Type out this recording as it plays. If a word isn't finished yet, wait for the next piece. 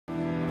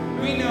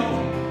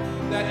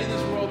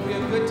We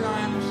have good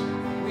times,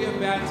 we have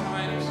bad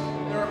times.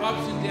 There are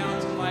ups and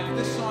downs in life.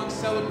 This song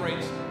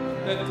celebrates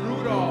that through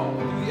it all,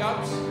 through the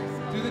ups,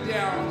 through the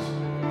downs,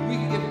 we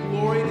can give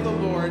glory to the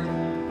Lord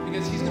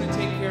because He's going to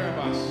take care of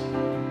us.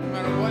 No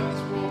matter what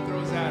this world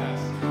throws at us,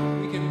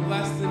 we can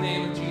bless the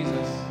name of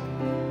Jesus.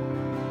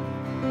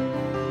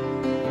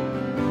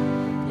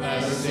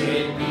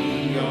 Blessed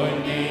be your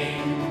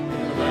name,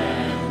 in the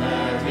land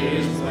that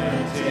is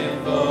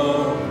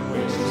plentiful,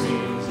 which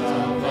streams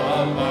of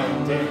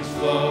abundance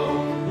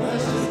flow.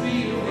 Blessed be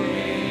your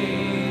name.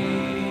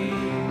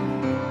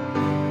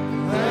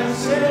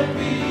 Blessed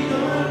be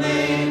your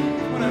name,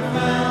 when I'm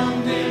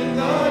found in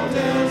the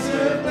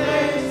desert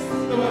place,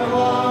 though I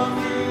walk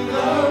through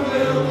the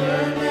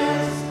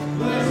wilderness.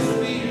 Blessed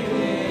be your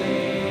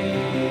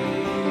name.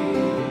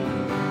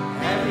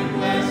 Every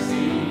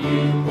blessing you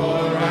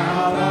pour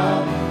out,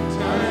 I'll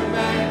turn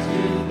back to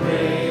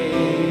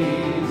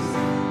praise.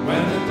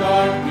 When the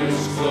darkness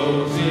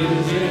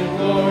closes in,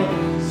 Lord,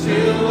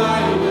 still I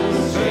will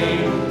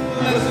sing.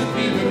 Blessed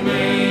be the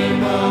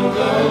name of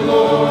the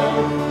Lord.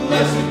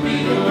 Blessed be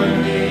your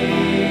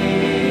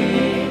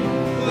name.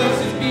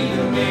 Blessed be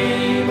the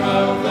name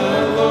of the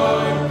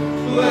Lord.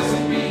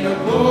 Blessed be your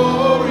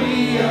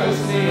glorious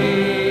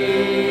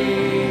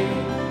name.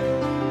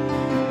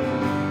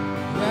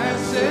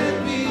 Blessed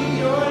be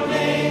your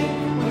name,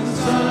 when the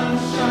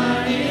sun's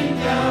shining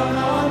down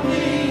on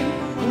me,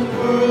 when the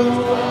world's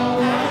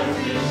all as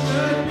it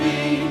should be.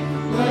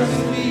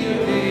 Blessed be your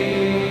name.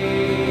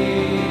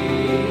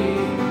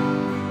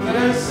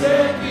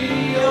 Blessed be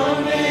your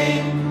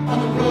name, on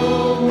the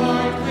road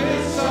marked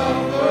with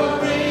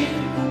suffering,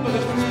 but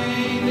there's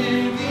pain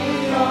in the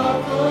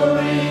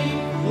offering.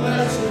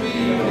 Blessed be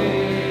your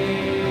name.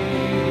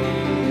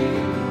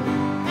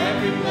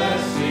 Every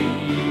blessing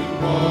you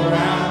pour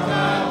out,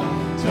 I'll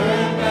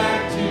turn back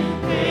to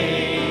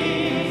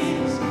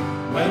praise.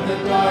 When the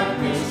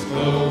darkness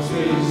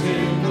closes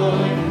in,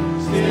 Lord,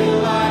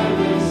 still I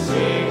will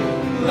sing.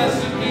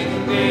 Blessed be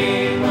the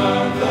name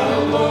of the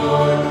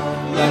Lord.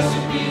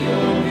 Blessed be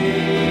your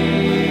name.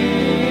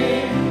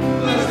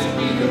 Blessed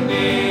be the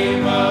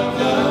name of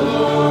the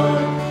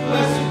Lord.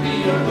 Blessed be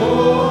your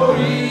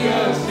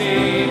glorious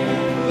name.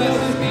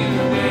 Blessed be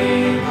the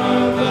name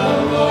of the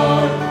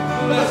Lord.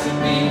 Blessed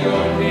be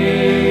your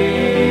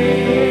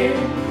name.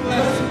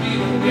 Blessed be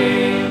the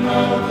name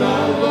of the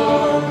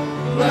Lord.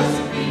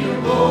 Blessed be your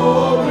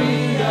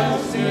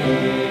glorious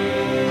name.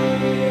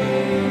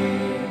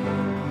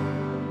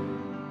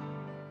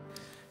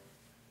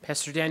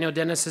 Pastor Daniel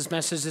Dennis's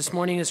message this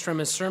morning is from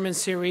his sermon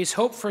series,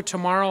 Hope for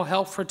Tomorrow,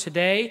 Help for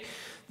Today.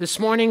 This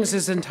morning's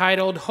is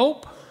entitled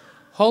Hope,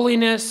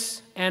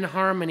 Holiness, and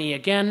Harmony.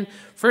 Again,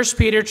 1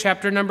 Peter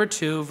chapter number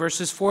 2,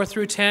 verses 4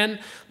 through 10.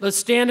 Let's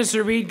stand as we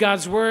read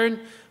God's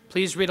word.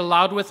 Please read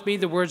aloud with me.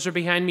 The words are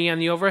behind me on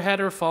the overhead,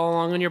 or follow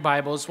along in your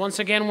Bibles. Once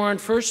again, we're in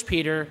 1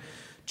 Peter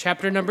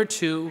chapter number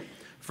 2,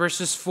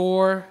 verses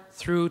 4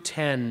 through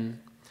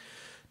 10.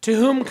 To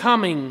whom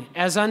coming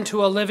as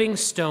unto a living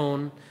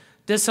stone,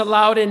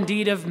 disallowed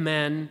indeed of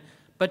men,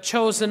 but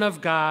chosen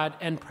of God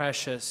and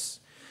precious.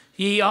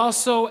 Ye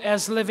also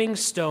as living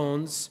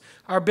stones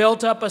are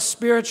built up a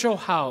spiritual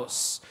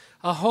house,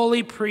 a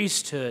holy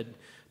priesthood,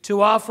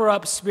 to offer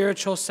up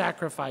spiritual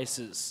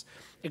sacrifices,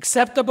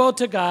 acceptable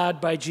to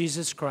God by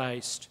Jesus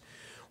Christ.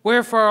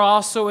 Wherefore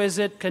also is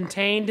it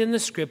contained in the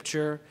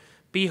Scripture,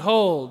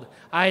 Behold,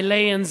 I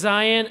lay in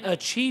Zion a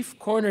chief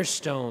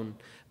cornerstone,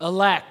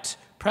 elect,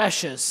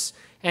 precious,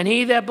 and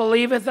he that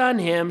believeth on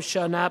him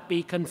shall not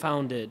be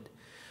confounded.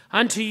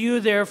 Unto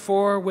you,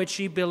 therefore, which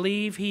ye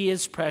believe he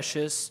is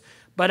precious,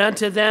 but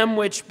unto them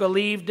which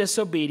believe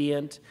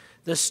disobedient,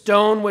 the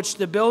stone which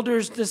the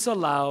builders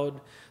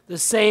disallowed, the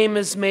same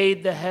is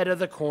made the head of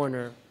the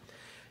corner.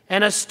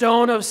 And a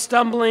stone of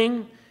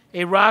stumbling,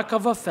 a rock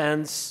of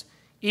offense,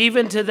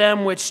 even to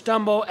them which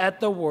stumble at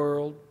the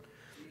word,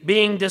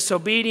 being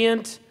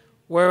disobedient,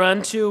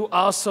 whereunto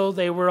also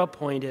they were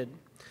appointed.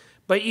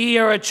 But ye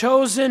are a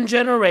chosen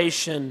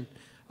generation,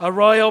 a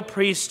royal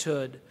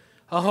priesthood,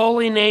 a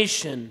holy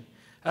nation,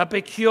 a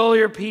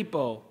peculiar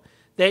people,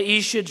 that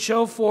ye should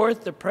show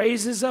forth the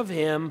praises of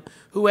him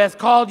who hath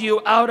called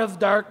you out of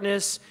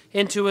darkness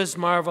into his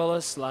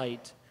marvelous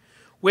light,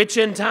 which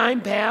in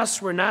time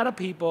past were not a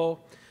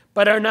people,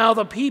 but are now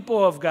the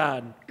people of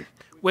God,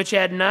 which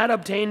had not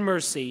obtained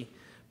mercy,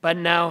 but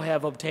now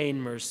have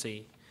obtained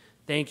mercy.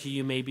 Thank you.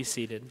 You may be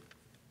seated.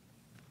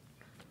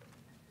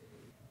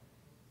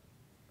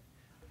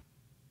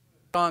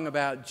 Song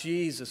about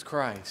Jesus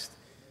Christ,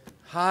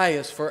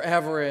 highest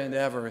forever and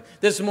ever.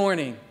 This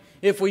morning,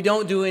 if we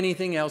don't do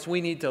anything else, we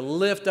need to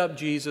lift up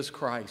Jesus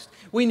Christ.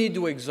 We need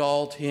to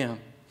exalt him.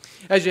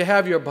 As you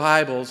have your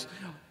Bibles,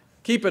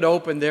 keep it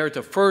open there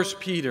to 1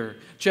 Peter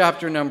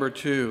chapter number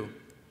 2.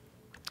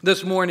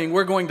 This morning,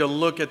 we're going to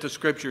look at the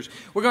Scriptures.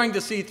 We're going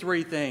to see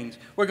three things.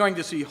 We're going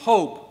to see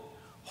hope,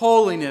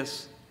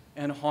 holiness,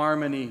 and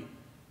harmony.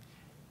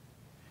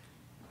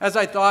 As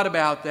I thought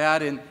about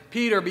that, and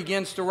Peter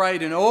begins to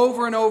write, and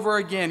over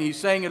again, he's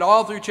saying it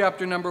all through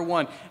chapter number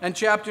 1 and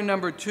chapter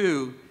number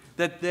 2,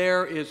 that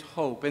there is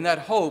hope, and that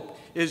hope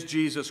is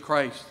Jesus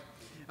Christ.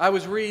 I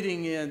was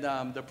reading in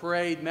the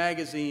Parade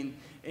magazine,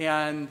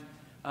 and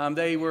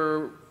they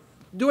were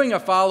doing a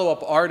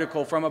follow-up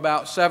article from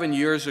about 7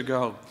 years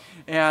ago.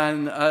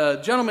 And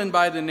a gentleman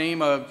by the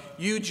name of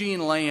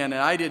Eugene Land,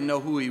 and I didn't know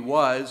who he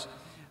was,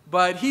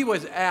 but he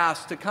was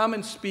asked to come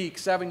and speak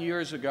 7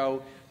 years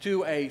ago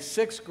to a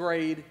 6th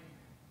grade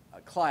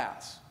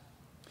class.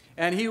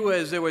 And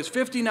there was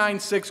 59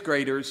 6th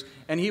graders,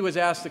 and he was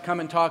asked to come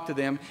and talk to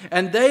them,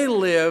 and they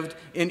lived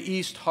in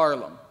East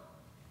Harlem.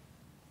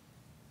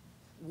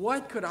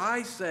 What could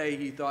I say,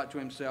 he thought to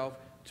himself,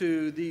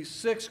 to these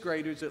 6th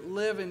graders that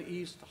live in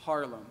East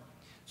Harlem?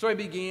 So he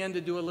began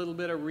to do a little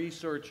bit of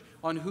research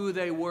on who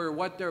they were,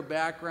 what their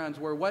backgrounds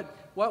were, what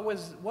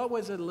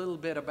was it a little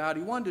bit about.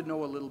 He wanted to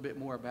know a little bit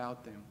more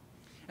about them.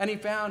 And he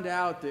found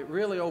out that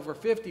really over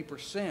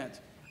 50%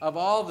 of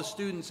all the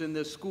students in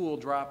this school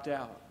dropped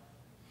out.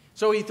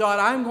 So he thought,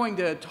 I'm going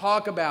to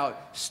talk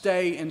about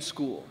stay in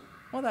school.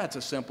 Well, that's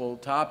a simple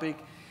topic.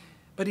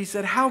 But he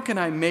said, how can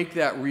I make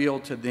that real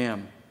to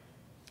them?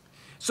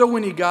 So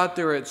when he got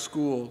there at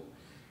school,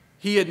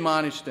 he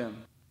admonished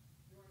them.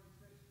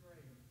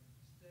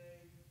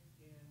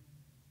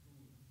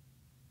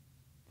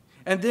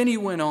 And then he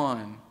went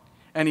on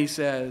and he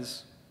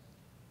says,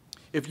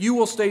 if you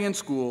will stay in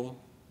school,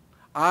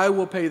 I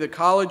will pay the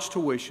college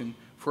tuition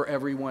for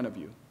every one of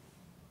you.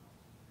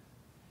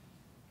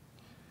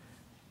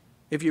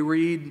 If you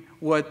read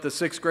what the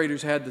 6th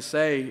graders had to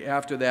say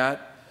after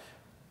that,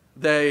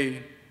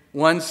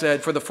 one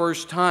said, for the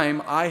first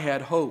time, I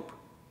had hope.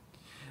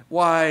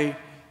 Why,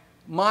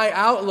 my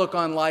outlook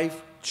on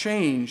life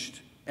changed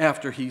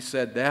after he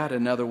said that,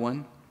 another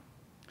one.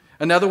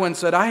 Another one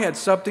said, I had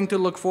something to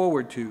look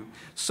forward to,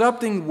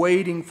 something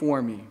waiting for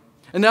me.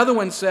 Another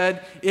one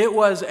said, it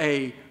was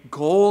a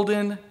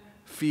golden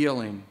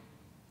feeling.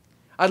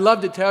 I'd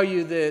love to tell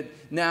you that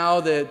now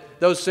that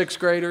those 6th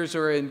graders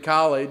are in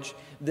college,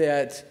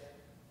 that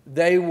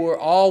they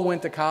all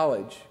went to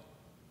college.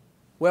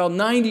 Well,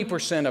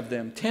 90% of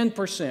them,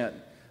 10%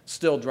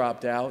 still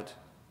dropped out.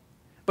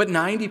 But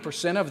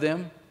 90% of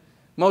them,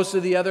 most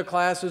of the other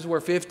classes were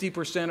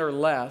 50% or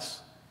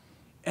less,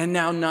 and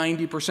now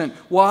 90%.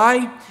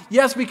 Why?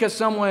 Yes, because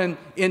someone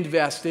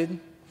invested,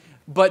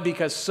 but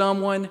because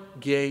someone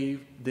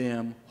gave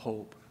them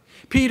hope.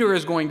 Peter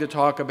is going to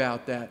talk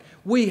about that.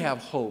 We have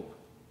hope.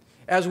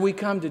 As we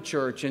come to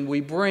church and we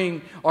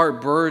bring our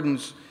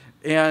burdens,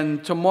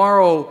 and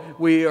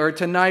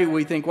tonight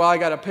we think, well, I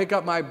got to pick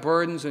up my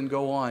burdens and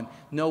go on.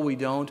 No, we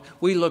don't.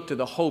 We look to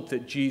the hope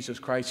that Jesus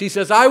Christ. He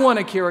says, I want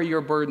to carry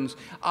your burdens.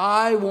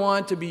 I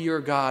want to be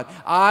your God.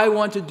 I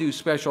want to do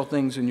special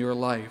things in your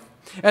life.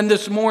 And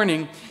this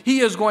morning,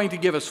 he is going to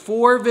give us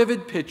 4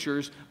 vivid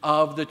pictures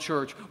of the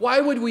church. Why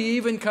would we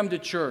even come to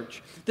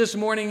church? This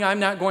morning,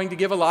 I'm not going to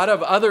give a lot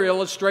of other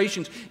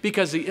illustrations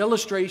because the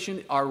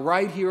illustrations are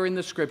right here in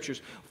the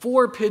Scriptures.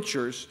 4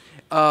 pictures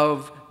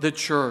of the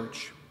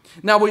church.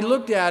 Now, we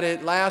looked at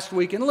it last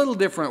week in a little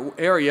different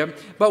area,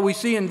 but we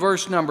see in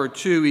verse number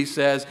 2, he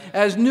says,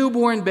 as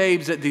newborn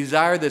babes that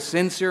desire the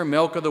sincere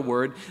milk of the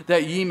word,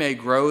 that ye may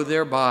grow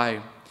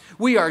thereby.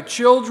 We are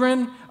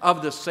children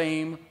of the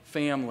same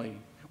family.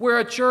 We're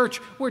a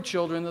church. We're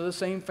children of the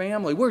same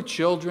family. We're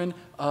children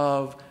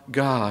of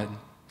God.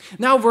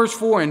 Now, verse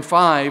 4 and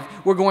 5,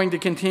 we're going to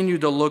continue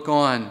to look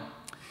on.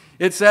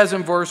 It says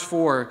in verse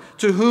 4,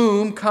 to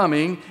whom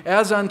coming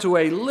as unto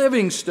a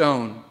living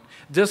stone,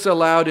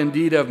 disallowed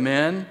indeed of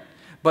men,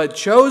 but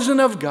chosen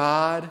of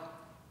God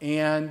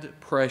and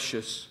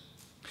precious.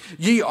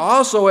 Ye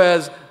also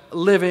as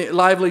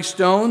lively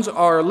stones,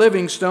 or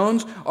living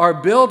stones, are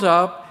built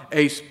up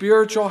a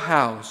spiritual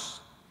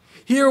house.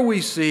 Here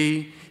we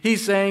see,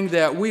 he's saying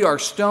that we are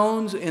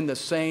stones in the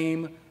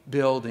same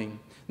building.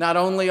 Not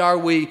only are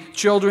we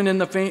children in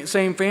the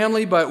same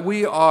family, but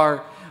we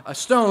are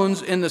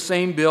stones in the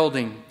same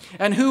building.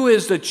 And who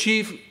is the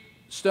chief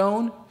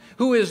stone?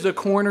 Who is the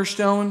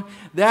cornerstone?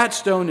 That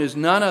stone is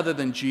none other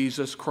than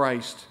Jesus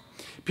Christ.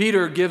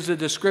 Peter gives a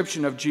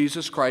description of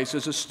Jesus Christ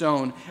as a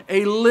stone,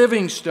 a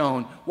living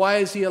stone. Why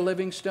is he a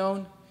living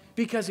stone?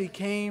 Because he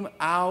came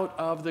out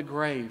of the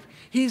grave.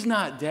 He's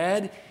not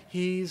dead,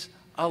 he's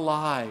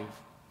alive.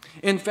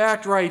 In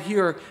fact, right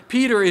here,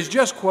 Peter is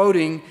just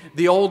quoting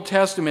the Old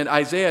Testament,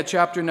 Isaiah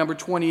chapter number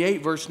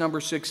 28, verse number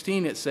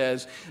 16. It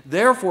says,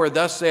 therefore,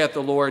 thus saith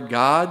the Lord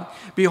God,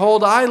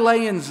 behold, I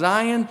lay in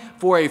Zion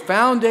for a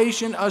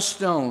foundation a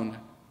stone,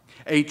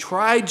 a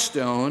tried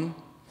stone,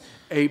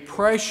 a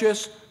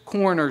precious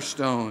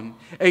cornerstone,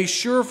 a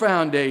sure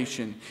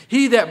foundation.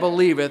 He that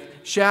believeth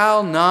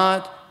shall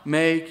not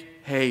make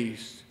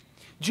haste.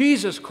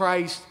 Jesus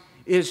Christ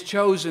is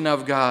chosen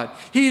of God.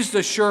 He's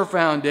the sure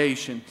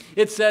foundation.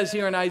 It says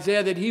here in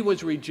Isaiah that he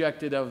was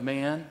rejected of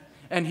man,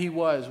 and he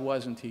was,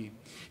 wasn't he?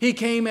 He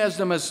came as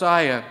the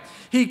Messiah.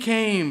 He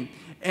came,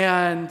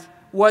 and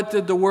what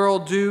did the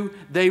world do?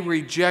 They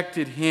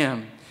rejected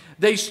him.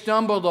 They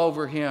stumbled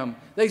over him.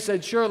 They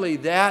said, surely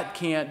that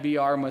can't be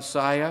our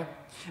Messiah.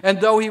 And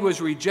though he was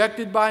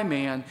rejected by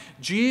man,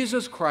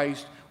 Jesus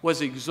Christ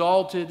was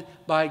exalted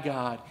by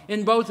God.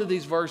 In both of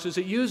these verses,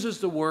 it uses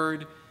the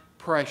word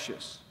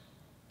precious.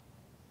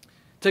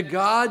 To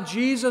God,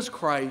 Jesus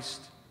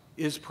Christ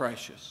is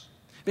precious.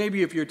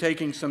 Maybe if you're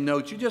taking some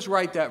notes, you just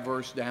write that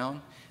verse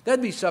down.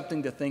 That'd be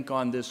something to think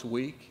on this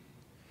week.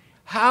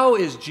 How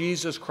is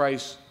Jesus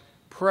Christ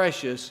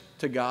precious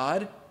to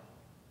God?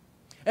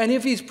 And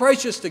if he's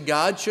precious to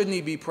God, shouldn't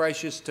he be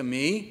precious to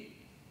me?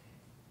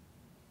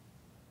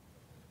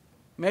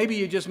 Maybe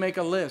you just make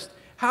a list.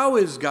 How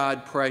is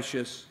God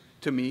precious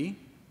to me?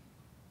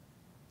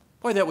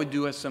 Boy, that would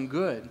do us some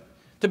good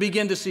to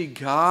begin to see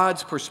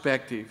God's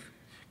perspective.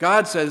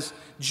 God says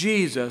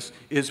Jesus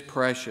is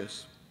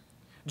precious.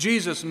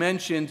 Jesus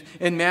mentioned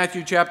in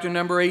Matthew chapter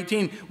number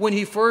 18, when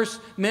he first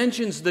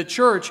mentions the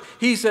church,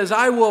 he says,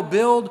 I will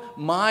build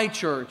my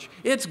church.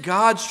 It's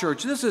God's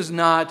church. This is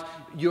not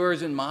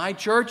yours and my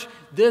church.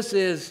 This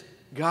is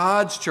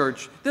God's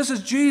church. This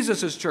is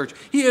Jesus' church.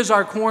 He is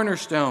our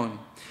cornerstone.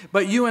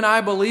 But you and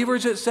I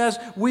believers, it says,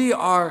 we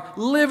are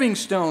living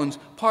stones,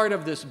 part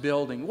of this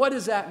building. What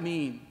does that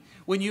mean?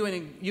 When you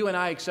and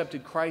I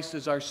accepted Christ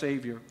as our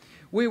Savior,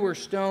 we were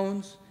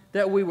stones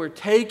that we were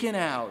taken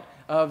out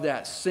of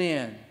that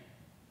sin.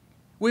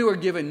 We were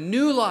given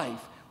new life.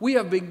 We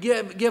have been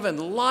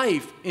given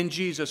life in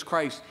Jesus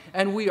Christ,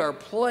 and we are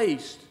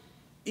placed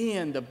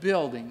in the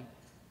building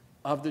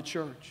of the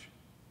church.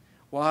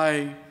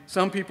 Why,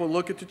 some people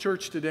look at the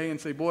church today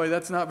and say, boy,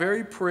 that's not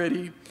very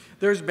pretty.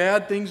 There's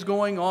bad things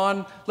going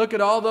on. Look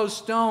at all those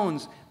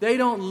stones. They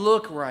don't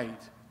look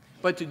right.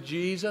 But to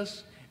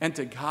Jesus and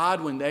to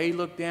God, when they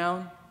look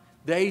down,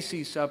 they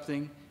see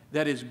something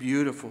that is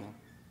beautiful.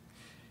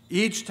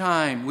 Each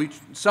time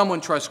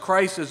someone trusts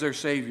Christ as their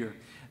Savior,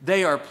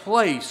 they are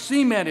placed,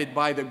 cemented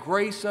by the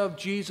grace of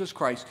Jesus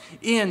Christ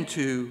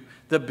into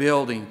the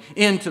building,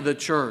 into the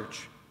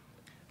church.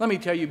 Let me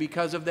tell you,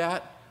 because of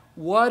that,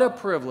 what a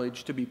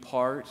privilege to be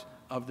part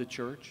of the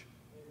church.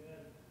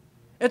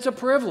 It's a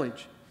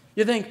privilege.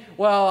 You think,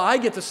 well, I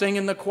get to sing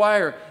in the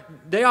choir.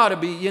 They ought to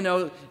be,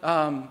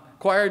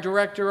 choir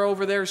director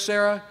over there,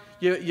 Sarah.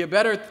 You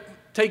better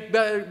take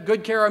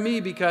good care of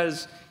me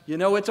because,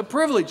 it's a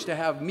privilege to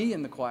have me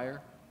in the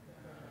choir.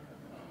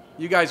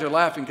 You guys are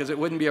laughing because it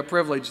wouldn't be a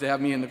privilege to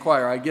have me in the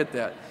choir. I get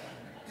that.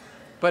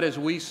 But as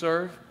we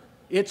serve,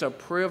 it's a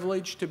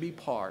privilege to be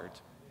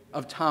part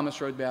of Thomas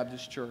Road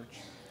Baptist Church.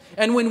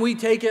 And when we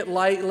take it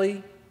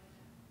lightly,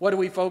 what do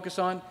we focus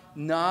on?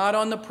 Not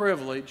on the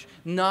privilege,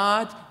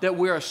 not that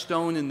we're a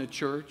stone in the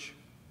church,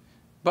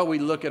 but we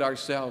look at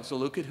ourselves. So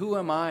look at, who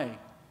am I?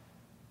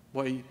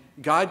 Boy,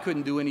 God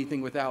couldn't do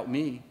anything without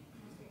me.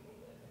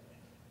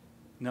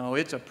 No,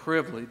 it's a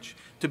privilege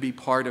to be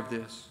part of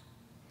this.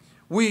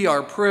 We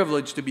are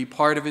privileged to be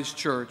part of His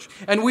church,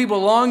 and we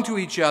belong to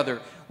each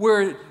other.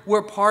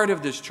 We're part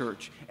of this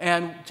church,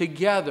 and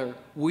together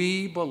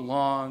we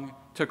belong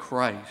to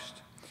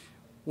Christ.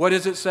 What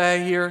does it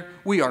say here?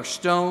 We are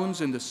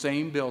stones in the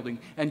same building,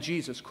 and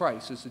Jesus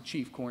Christ is the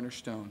chief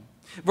cornerstone.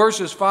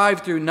 Verses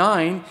 5 through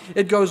 9,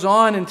 it goes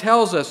on and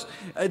tells us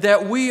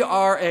that we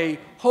are a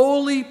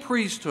holy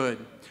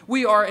priesthood.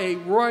 We are a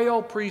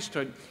royal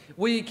priesthood.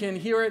 We can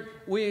hear it.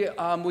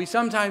 We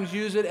sometimes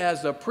use it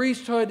as the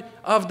priesthood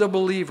of the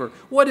believer.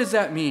 What does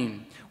that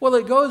mean? Well,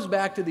 it goes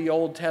back to the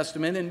Old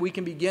Testament, and we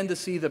can begin to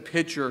see the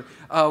picture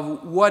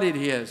of what it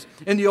is.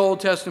 In the Old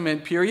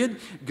Testament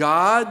period,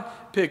 God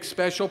picked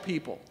special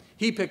people.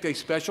 He picked a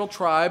special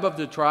tribe of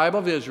the tribe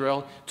of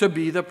Israel to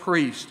be the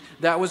priest.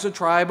 That was the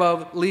tribe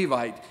of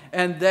Levite.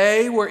 And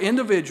they were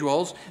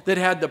individuals that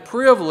had the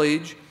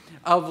privilege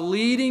of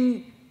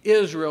leading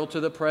Israel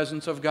to the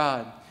presence of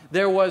God.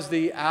 There was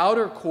the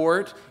outer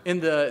court in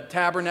the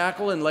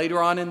tabernacle and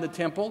later on in the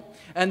temple,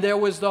 and there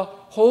was the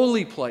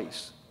holy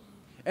place.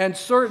 And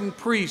certain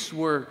priests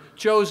were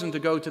chosen to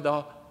go to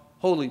the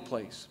holy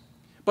place.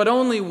 But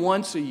only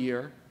once a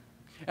year,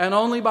 and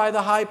only by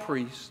the high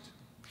priest,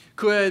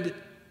 could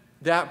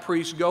that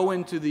priest go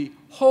into the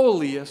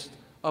holiest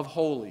of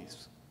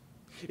holies.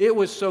 It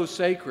was so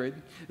sacred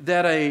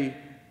that a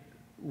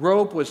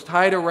rope was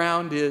tied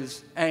around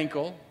his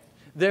ankle.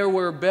 There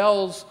were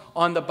bells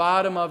on the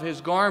bottom of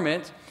his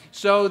garment,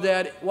 so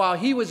that while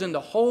he was in the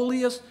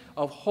holiest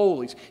of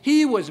holies,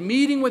 he was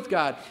meeting with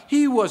God.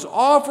 He was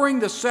offering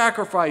the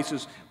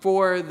sacrifices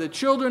for the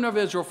children of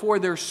Israel for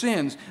their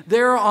sins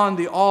there on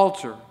the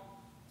altar.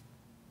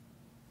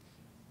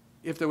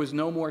 If there was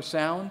no more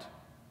sound,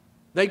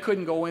 they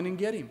couldn't go in and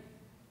get him.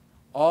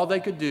 All they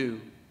could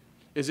do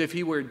is, if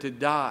he were to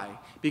die,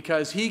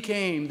 because he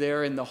came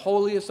there in the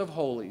holiest of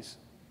holies,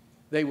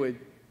 they would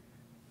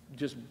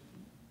just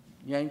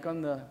yank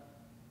on the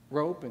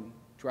rope and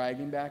drag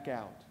him back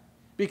out,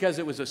 because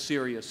it was a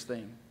serious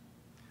thing.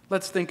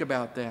 Let's think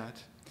about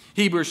that.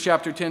 Hebrews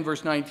chapter 10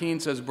 verse 19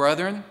 says,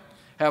 "Brethren,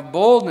 have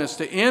boldness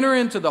to enter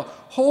into the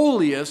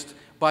holiest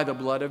by the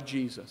blood of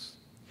Jesus."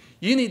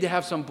 You need to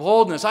have some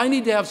boldness. I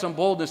need to have some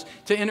boldness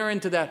to enter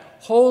into that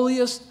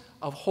holiest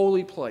of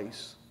holy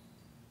place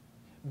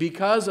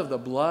because of the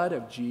blood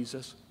of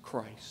Jesus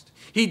Christ.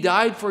 He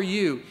died for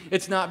you.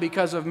 It's not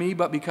because of me,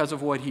 but because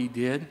of what He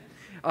did.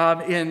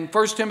 In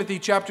 1 Timothy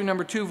chapter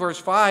number 2, verse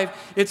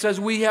 5, it says,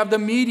 we have the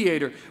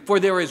mediator. For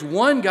there is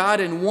one God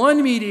and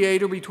one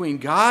mediator between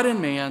God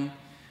and man,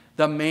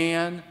 the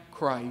man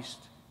Christ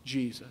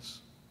Jesus.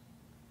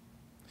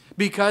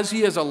 Because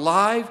he is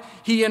alive,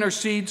 he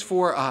intercedes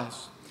for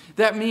us.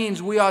 That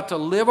means we ought to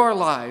live our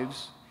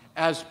lives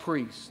as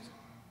priests.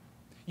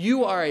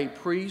 You are a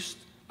priest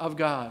of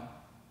God.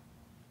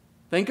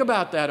 Think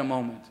about that a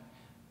moment.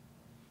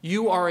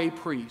 You are a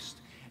priest.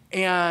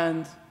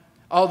 And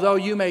although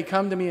you may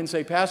come to me and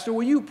say, Pastor,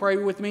 will you pray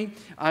with me?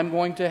 I'm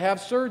going to have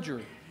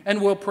surgery.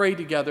 And we'll pray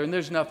together, and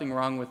there's nothing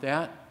wrong with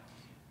that.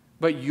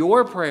 But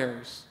your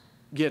prayers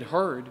get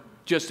heard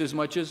just as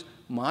much as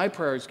my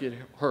prayers get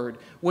heard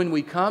when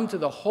we come to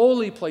the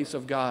holy place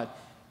of God,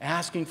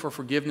 asking for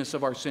forgiveness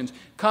of our sins,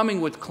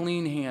 coming with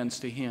clean hands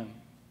to him.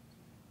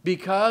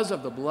 Because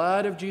of the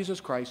blood of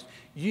Jesus Christ,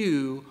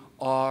 you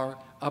are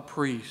a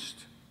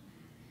priest.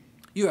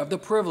 You have the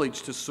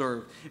privilege to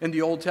serve. In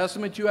the Old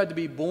Testament, you had to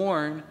be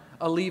born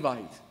a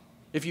Levite.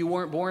 If you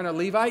weren't born a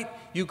Levite,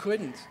 you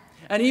couldn't.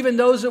 And even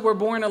those that were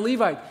born a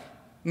Levite,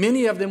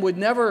 many of them would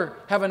never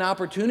have an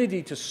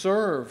opportunity to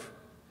serve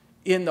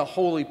in the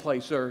holy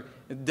place, or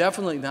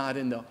definitely not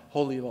in the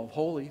Holy of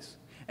Holies.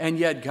 And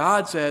yet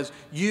God says,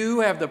 you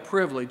have the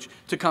privilege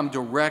to come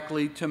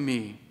directly to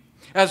me.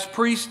 As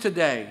priests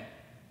today,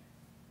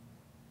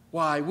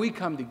 why, we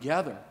come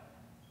together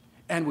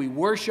and we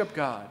worship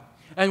God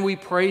and we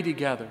pray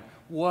together.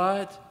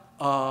 What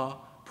a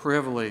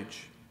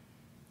privilege.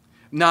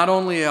 Not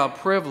only a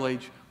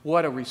privilege,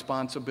 what a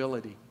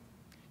responsibility.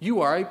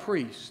 You are a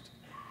priest.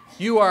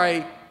 You are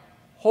a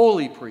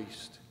holy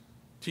priest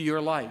to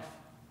your life.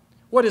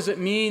 What does it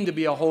mean to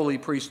be a holy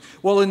priest?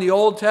 Well, in the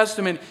Old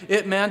Testament,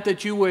 it meant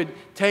that you would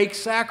take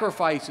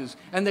sacrifices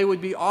and they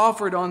would be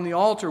offered on the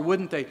altar,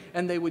 wouldn't they?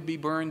 And they would be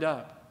burned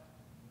up.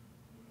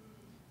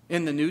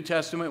 In the New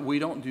Testament, we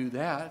don't do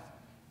that.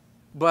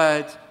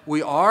 But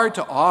we are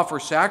to offer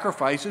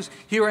sacrifices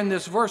here in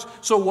this verse.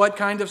 So what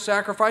kind of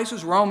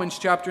sacrifices? Romans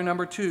chapter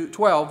number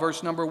 12,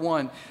 verse number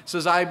 1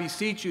 says, I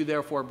beseech you,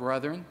 therefore,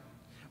 brethren,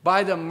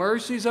 by the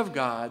mercies of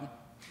God,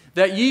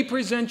 that ye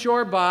present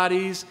your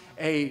bodies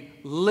a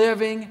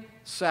living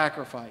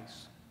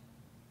sacrifice.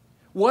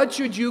 What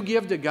should you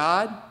give to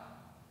God?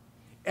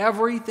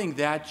 Everything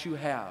that you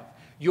have.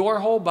 Your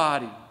whole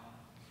body.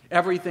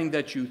 Everything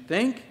that you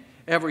think,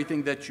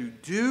 everything that you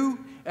do,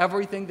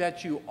 everything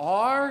that you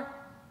are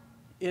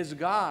is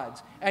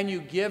God's. And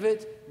you give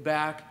it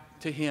back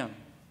to him.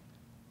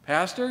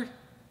 Pastor,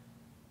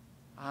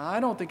 I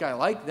don't think I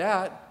like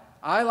that.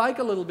 I like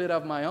a little bit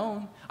of my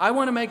own. I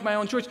want to make my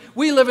own choice.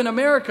 We live in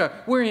America.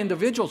 We're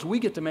individuals. We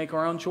get to make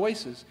our own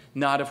choices.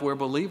 Not if we're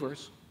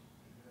believers.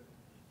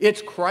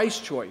 It's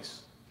Christ's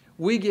choice.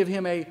 We give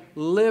him a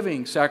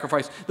living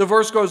sacrifice. The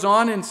verse goes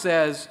on and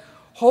says,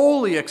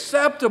 holy,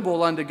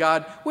 acceptable unto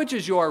God, which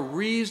is your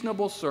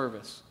reasonable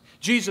service.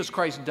 Jesus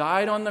Christ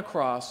died on the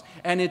cross,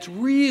 and it's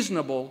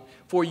reasonable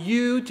for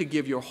you to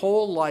give your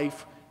whole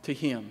life to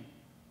him.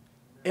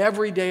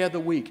 Every day of the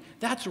week.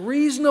 That's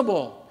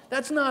reasonable.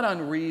 That's not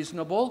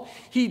unreasonable.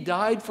 He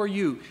died for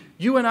you.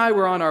 You and I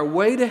were on our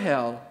way to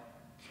hell,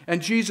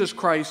 and Jesus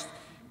Christ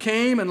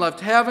came and left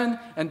heaven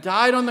and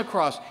died on the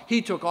cross.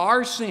 He took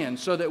our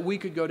sins so that we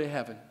could go to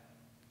heaven.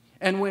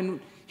 And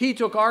when he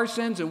took our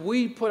sins and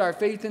we put our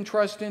faith and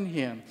trust in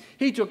him,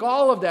 he took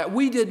all of that.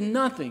 We did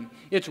nothing.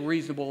 It's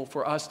reasonable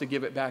for us to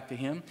give it back to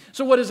him.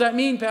 So what does that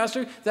mean,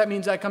 Pastor? That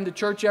means I come to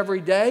church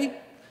every day?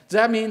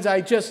 That means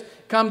I just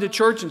come to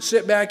church and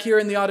sit back here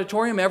in the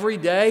auditorium every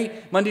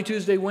day, Monday,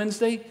 Tuesday,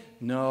 Wednesday?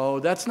 No,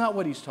 that's not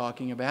what he's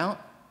talking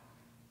about.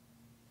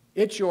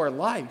 It's your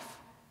life.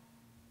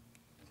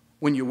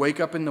 When you wake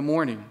up in the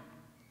morning,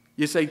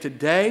 you say,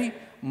 today,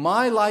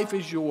 my life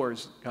is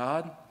yours,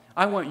 God.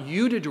 I want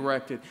you to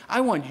direct it.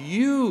 I want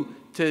you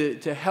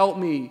to help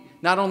me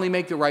not only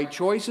make the right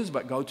choices,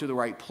 but go to the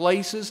right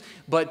places,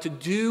 but to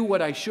do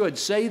what I should,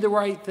 say the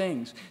right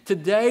things.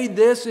 Today,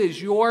 this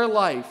is your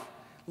life.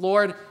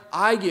 Lord,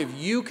 I give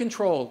you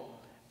control.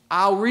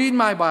 I'll read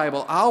my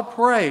Bible. I'll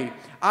pray.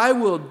 I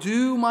will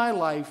do my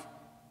life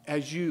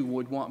as you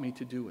would want me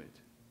to do it.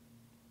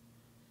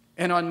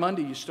 And on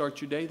Monday, you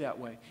start your day that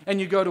way.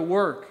 And you go to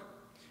work,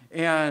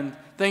 and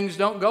things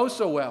don't go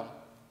so well.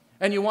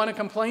 And you want to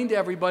complain to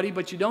everybody,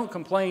 but you don't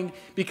complain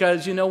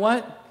because, you know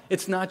what?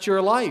 It's not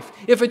your life.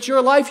 If it's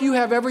your life, you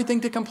have everything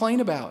to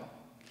complain about.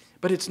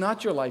 But it's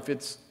not your life.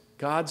 It's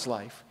God's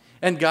life.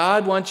 And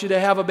God wants you to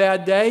have a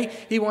bad day.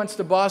 He wants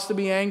the boss to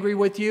be angry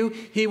with you.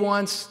 He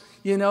wants,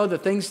 the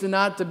things to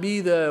not to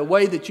be the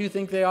way that you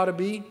think they ought to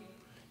be.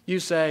 You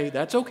say,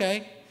 that's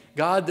okay.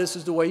 God, this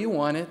is the way you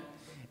want it.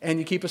 And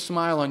you keep a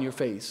smile on your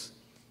face.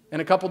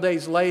 And a couple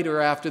days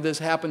later, after this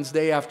happens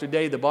day after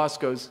day, the boss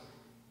goes,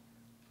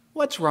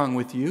 what's wrong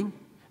with you?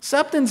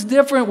 Something's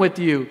different with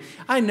you.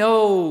 I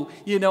know,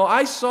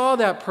 I saw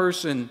that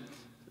person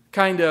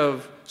kind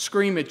of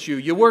scream at you.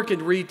 You work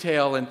in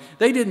retail, and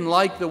they didn't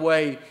like the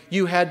way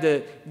you had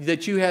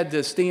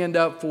to stand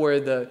up for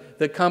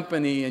the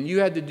company, and you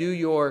had to do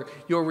your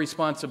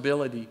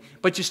responsibility.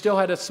 But you still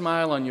had a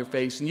smile on your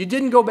face, and you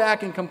didn't go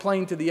back and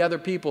complain to the other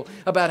people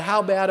about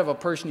how bad of a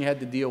person you had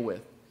to deal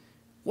with.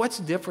 What's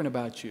different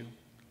about you?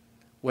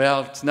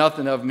 Well, it's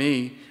nothing of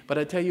me, but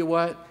I tell you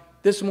what,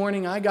 this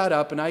morning I got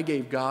up and I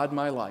gave God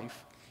my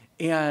life,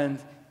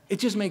 and it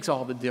just makes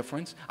all the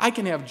difference. I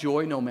can have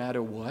joy no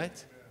matter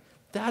what.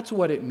 That's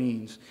what it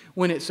means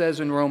when it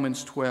says in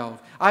Romans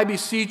 12, I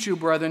beseech you,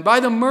 brethren, by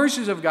the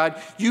mercies of God,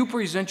 you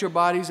present your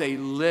bodies a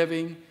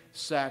living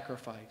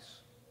sacrifice.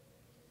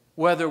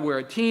 Whether we're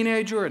a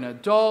teenager, an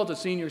adult, a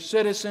senior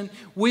citizen,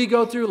 we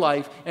go through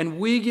life and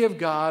we give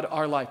God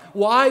our life.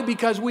 Why?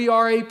 Because we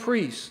are a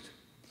priest.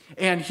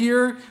 And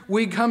here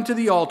we come to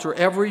the altar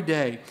every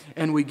day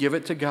and we give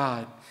it to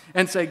God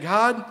and say,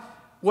 God,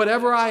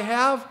 whatever I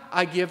have,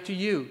 I give to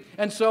you.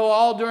 And so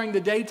all during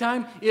the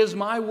daytime, is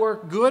my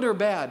work good or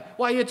bad?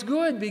 Why, it's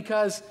good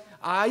because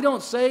I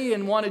don't say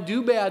and want to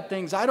do bad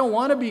things. I don't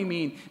want to be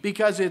mean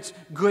because it's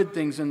good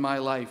things in my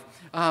life.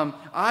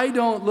 I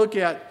don't look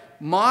at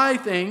my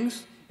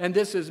things, and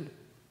this is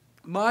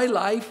my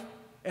life,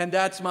 and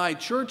that's my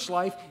church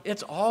life.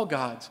 It's all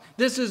God's.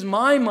 This is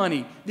my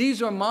money.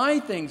 These are my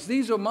things.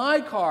 These are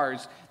my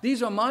cars.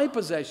 These are my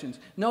possessions.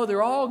 No,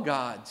 they're all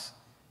God's.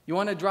 You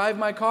want to drive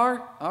my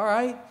car? All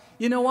right.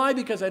 You know why?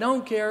 Because I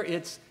don't care.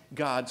 It's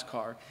God's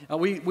car.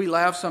 We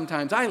laugh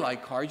sometimes. I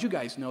like cars. You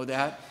guys know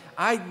that.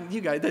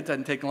 That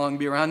doesn't take long to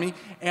be around me.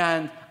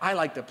 And I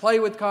like to play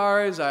with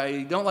cars.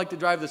 I don't like to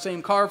drive the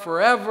same car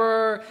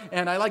forever.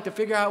 And I like to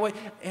figure out what.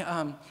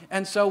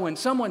 And so when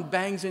someone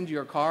bangs into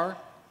your car,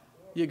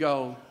 you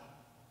go,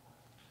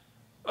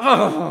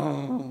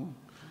 oh.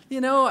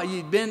 You know,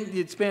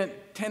 you'd spent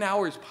 10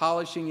 hours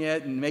polishing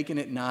it and making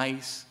it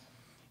nice.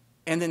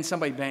 And then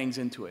somebody bangs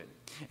into it.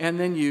 And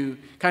then you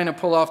kind of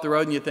pull off the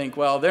road and you think,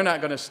 well, they're not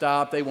going to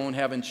stop. They won't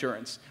have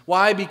insurance.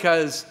 Why?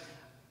 Because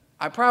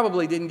I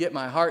probably didn't get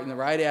my heart in the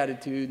right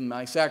attitude and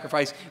my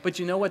sacrifice. But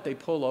you know what? They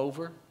pull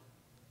over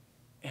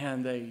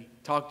and they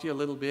talk to you a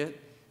little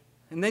bit.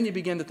 And then you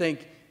begin to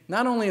think,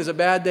 not only is it a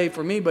bad day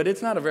for me, but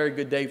it's not a very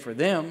good day for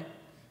them.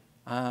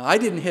 I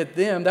didn't hit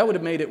them. That would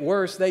have made it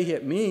worse. They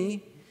hit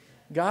me.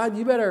 God,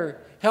 you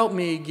better help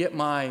me get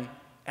my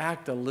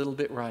act a little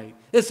bit right.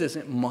 This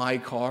isn't my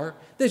car.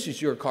 This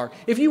is your car.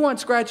 If you want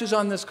scratches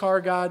on this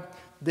car, God,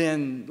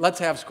 then let's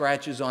have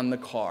scratches on the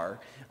car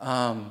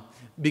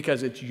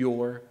because it's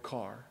your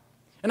car.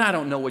 And I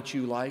don't know what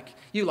you like.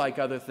 You like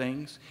other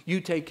things.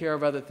 You take care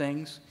of other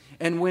things.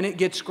 And when it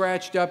gets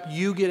scratched up,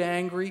 you get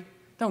angry.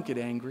 Don't get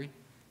angry.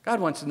 God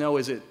wants to know,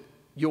 is it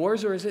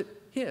yours or is it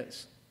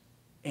His?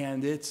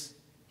 And it's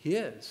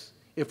His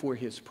if we're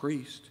His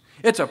priest.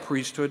 It's a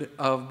priesthood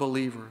of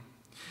believer.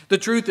 The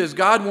truth is,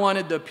 God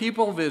wanted the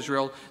people of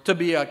Israel to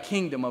be a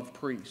kingdom of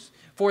priests.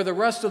 For the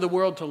rest of the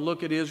world to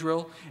look at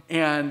Israel,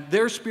 and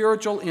their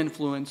spiritual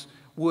influence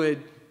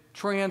would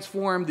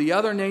transform the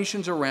other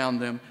nations around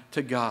them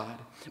to God.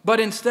 But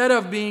instead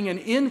of being an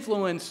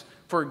influence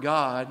for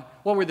God,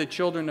 what were the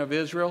children of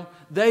Israel?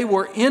 They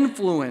were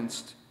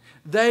influenced.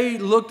 They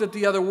looked at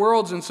the other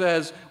worlds and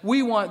says,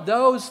 we want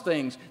those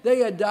things.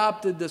 They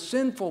adopted the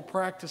sinful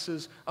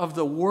practices of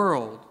the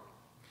world.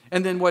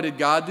 And then what did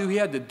God do? He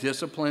had to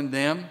discipline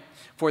them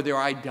for their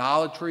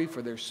idolatry,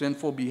 for their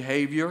sinful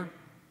behavior.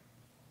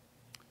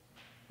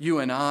 You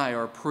and I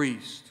are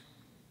priests.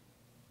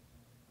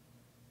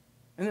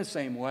 In the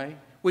same way,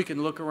 we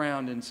can look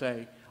around and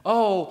say,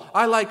 oh,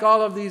 I like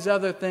all of these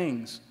other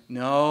things.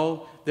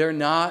 No, they're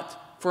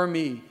not for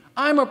me.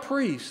 I'm a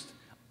priest.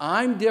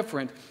 I'm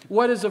different.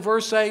 What does the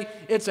verse say?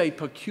 It's a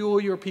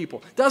peculiar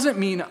people. Doesn't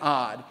mean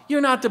odd.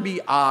 You're not to be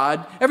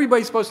odd.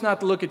 Everybody's supposed not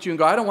to look at you and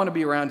go, I don't want to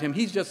be around him.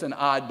 He's just an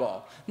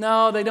oddball.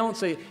 No, they don't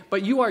say it.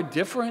 But you are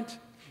different.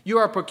 You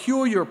are a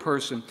peculiar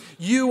person.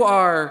 You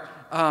are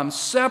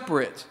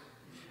separate.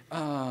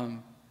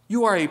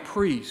 You are a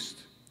priest.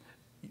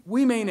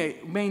 We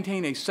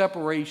maintain a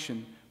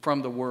separation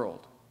from the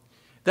world.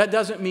 That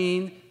doesn't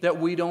mean that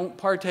we don't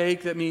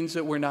partake. That means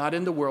that we're not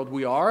in the world.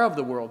 We are of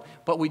the world,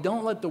 but we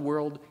don't let the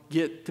world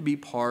get to be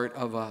part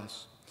of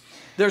us.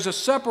 There's a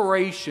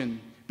separation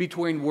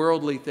between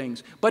worldly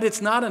things, but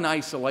it's not an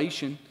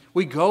isolation.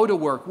 We go to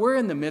work. We're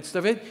in the midst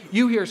of it.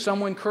 You hear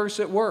someone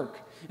curse at work.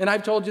 And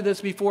I've told you this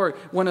before.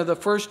 One of the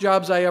first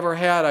jobs I ever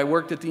had, I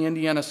worked at the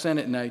Indiana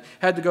Senate, and I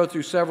had to go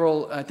through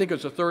several, I think it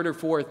was the third or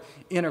fourth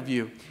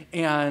interview.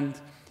 And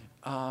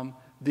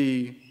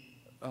the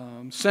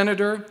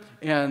senator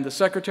and the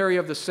secretary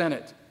of the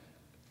Senate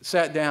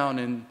sat down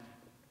and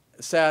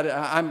said,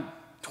 I'm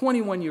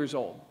 21 years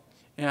old,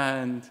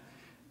 and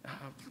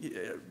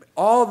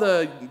all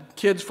the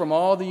kids from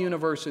all the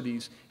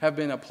universities have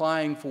been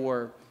applying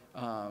for,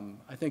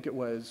 I think it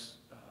was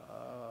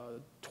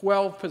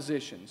 12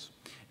 positions.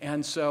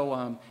 And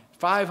so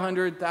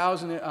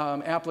 500,000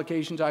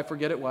 applications, I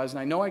forget it was, and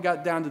I know I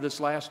got down to this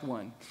last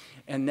one.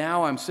 And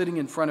now I'm sitting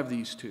in front of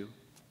these two.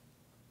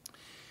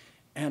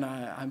 And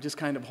I'm just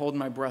kind of holding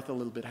my breath a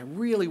little bit. I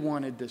really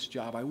wanted this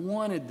job. I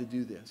wanted to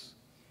do this.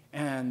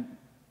 And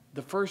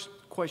the first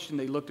question,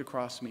 they looked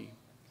across me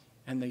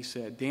and they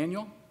said,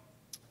 Daniel,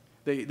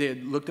 they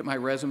had looked at my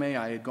resume.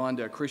 I had gone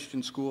to a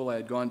Christian school. I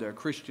had gone to a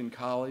Christian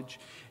college.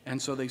 And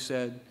so they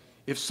said,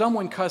 if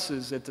someone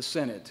cusses at the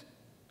Senate,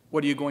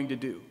 what are you going to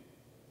do?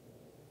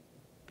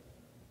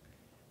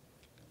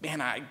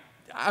 Man,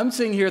 I'm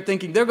sitting here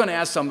thinking they're going to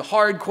ask some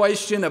hard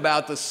question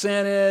about the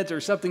Senate or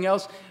something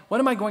else. What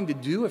am I going to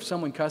do if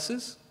someone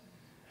cusses?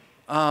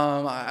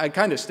 I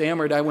kind of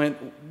stammered. I went,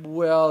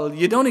 well,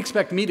 you don't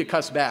expect me to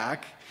cuss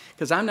back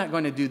because I'm not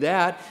going to do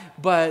that,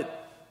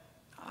 but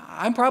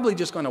I'm probably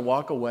just going to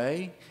walk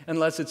away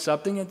unless it's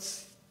something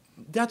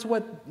that's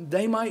what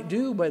they might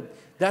do, but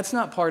that's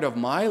not part of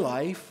my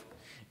life.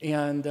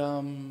 And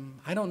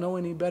I don't know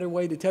any better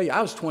way to tell you.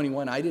 I was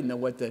 21. I didn't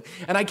know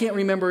and I can't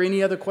remember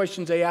any other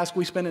questions they asked.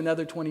 We spent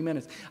another 20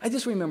 minutes. I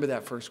just remember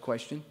that first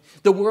question.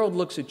 The world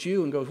looks at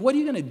you and goes, what are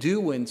you going to do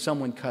when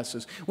someone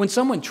cusses, when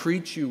someone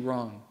treats you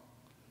wrong?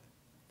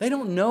 They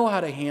don't know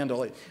how to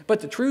handle it. But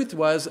the truth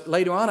was,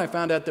 later on I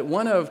found out that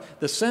one of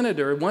the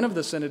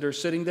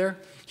senators sitting there,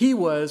 he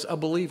was a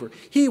believer.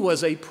 He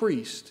was a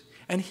priest.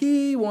 And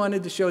he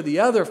wanted to show the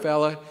other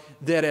fella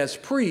that as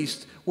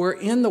priests, we're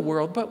in the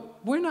world,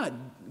 but we're not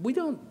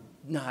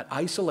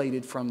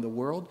isolated from the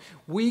world.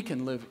 We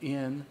can live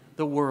in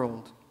the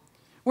world.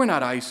 We're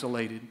not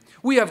isolated.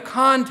 We have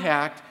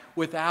contact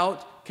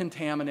without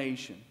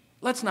contamination.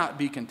 Let's not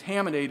be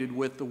contaminated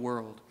with the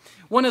world.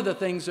 One of the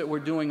things that we're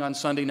doing on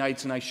Sunday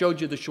nights, and I showed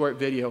you the short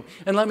video,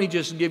 and let me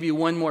just give you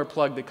one more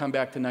plug to come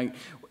back tonight.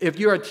 If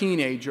you're a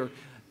teenager,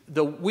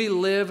 we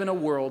live in a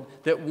world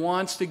that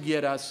wants to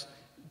get us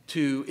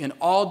in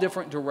all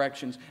different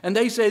directions. And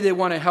they say they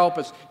want to help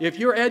us. If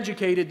you're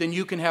educated, then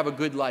you can have a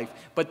good life.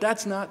 But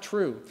that's not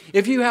true.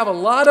 If you have a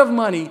lot of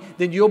money,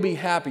 then you'll be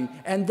happy.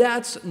 And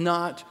that's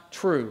not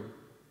true.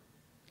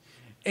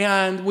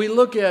 And we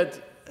look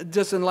at,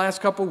 just in the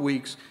last couple of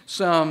weeks,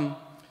 some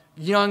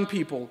young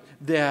people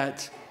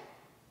that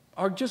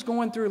are just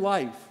going through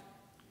life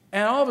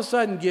and all of a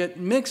sudden get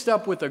mixed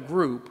up with a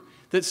group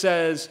that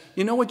says,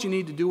 you know what you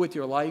need to do with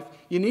your life?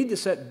 You need to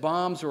set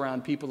bombs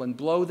around people and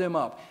blow them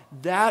up.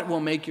 That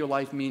will make your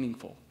life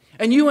meaningful.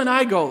 And you and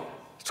I go,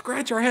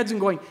 scratch our heads and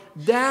going,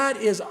 that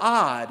is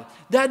odd.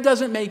 That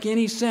doesn't make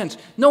any sense.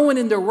 No one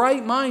in their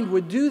right mind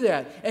would do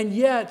that. And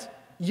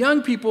yet,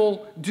 young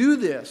people do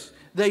this.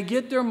 They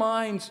get their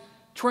minds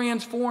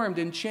transformed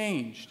and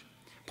changed.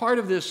 Part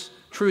of this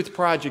Truth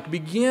Project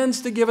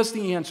begins to give us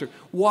the answer.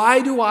 Why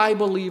do I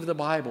believe the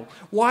Bible?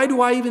 Why do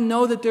I even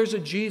know that there's a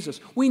Jesus?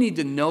 We need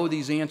to know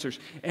these answers.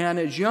 And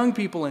as young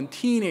people and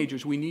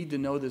teenagers, we need to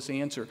know this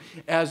answer.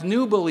 As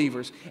new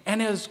believers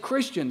and as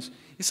Christians,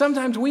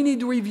 sometimes we need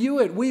to review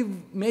it.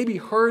 We've maybe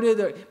heard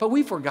it, but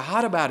we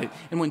forgot about it.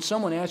 And when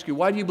someone asks you,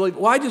 why do you believe?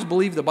 Well, I just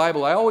believe the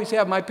Bible. I always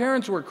have. My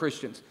parents were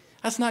Christians.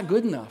 That's not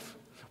good enough.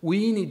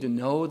 We need to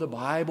know the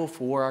Bible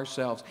for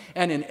ourselves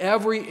and in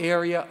every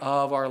area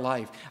of our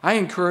life. I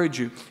encourage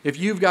you, if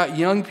you've got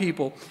young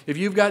people, if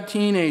you've got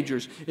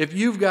teenagers, if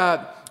you've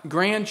got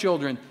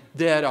grandchildren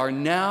that are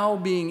now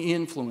being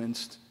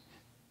influenced,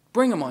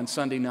 bring them on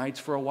Sunday nights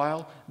for a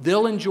while.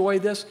 They'll enjoy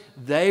this,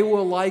 they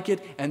will like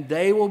it, and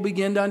they will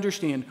begin to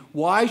understand,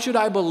 why should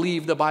I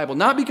believe the Bible?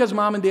 Not because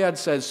mom and dad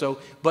says so,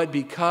 but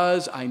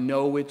because I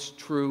know it's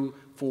true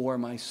for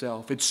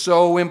myself. It's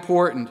so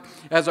important.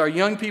 As our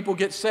young people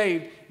get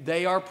saved,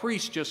 they are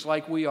priests just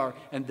like we are,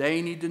 and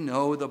they need to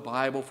know the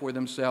Bible for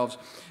themselves.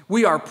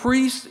 We are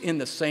priests in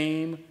the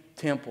same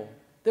temple.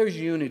 There's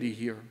unity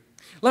here.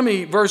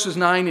 Verses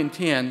 9 and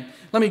 10,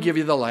 let me give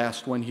you the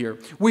last one here.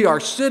 We are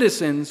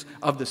citizens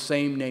of the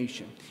same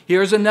nation.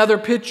 Here's another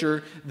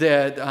picture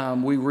that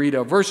we read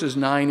of, verses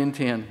 9 and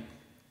 10.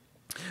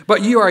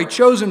 But you are a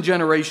chosen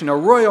generation, a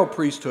royal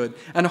priesthood,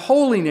 an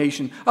holy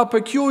nation, a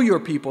peculiar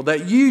people,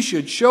 that ye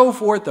should show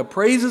forth the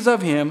praises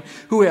of him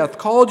who hath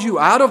called you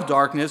out of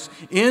darkness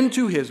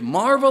into his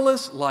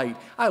marvelous light.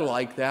 I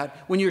like that.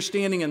 When you're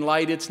standing in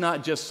light, it's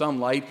not just some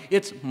light.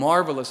 It's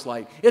marvelous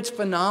light. It's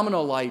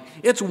phenomenal light.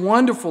 It's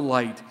wonderful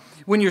light.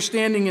 When you're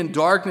standing in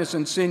darkness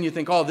and sin, you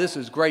think, oh, this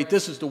is great.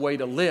 This is the way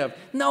to live.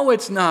 No,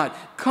 it's not.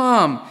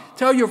 Come.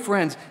 Tell your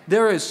friends,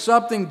 there is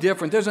something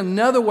different. There's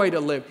another way to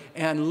live.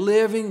 And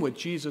living with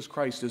Jesus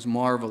Christ is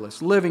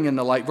marvelous. Living in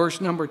the light. Verse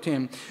number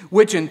 10,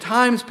 which in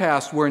times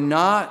past were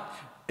not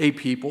a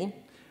people,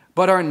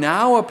 but are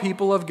now a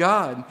people of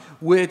God,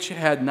 which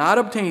had not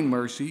obtained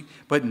mercy,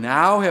 but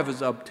now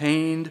have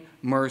obtained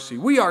mercy.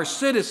 We are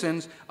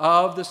citizens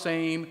of the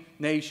same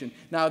nation.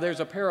 Now,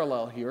 there's a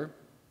parallel here.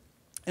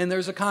 And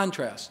there's a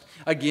contrast.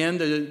 Again,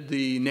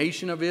 the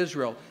nation of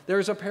Israel,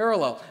 there's a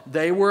parallel.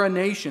 They were a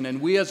nation, and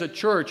we as a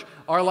church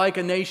are like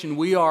a nation.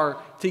 We are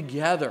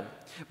together.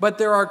 But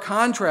there are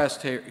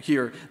contrasts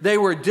here. They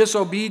were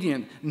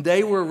disobedient.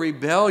 They were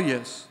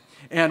rebellious.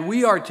 And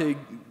we are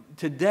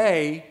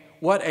today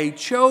what a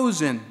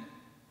chosen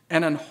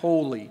and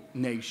unholy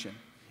nation.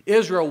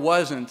 Israel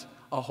wasn't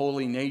a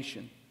holy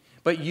nation.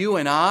 But you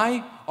and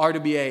I are to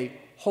be a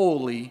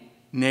holy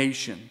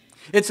nation.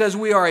 It says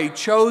we are a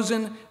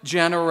chosen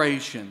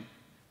generation.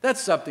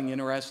 That's something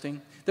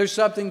interesting. There's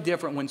something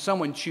different when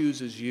someone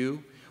chooses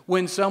you,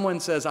 when someone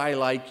says, I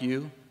like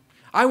you.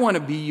 I want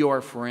to be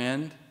your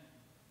friend.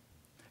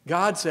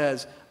 God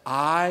says,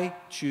 I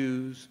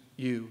choose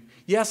you.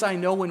 Yes, I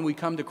know when we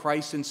come to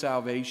Christ in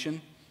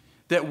salvation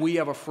that we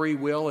have a free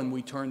will and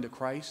we turn to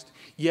Christ,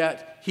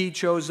 yet He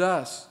chose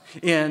us.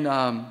 In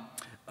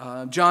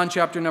John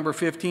chapter number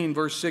 15,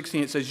 verse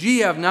 16, it says, Ye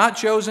have not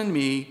chosen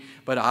me,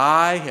 but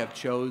I have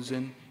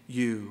chosen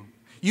you.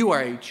 You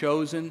are a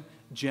chosen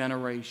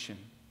generation.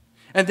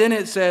 And then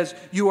it says,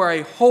 you are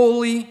a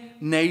holy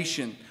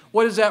nation.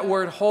 What does that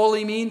word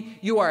holy mean?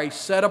 You are a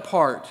set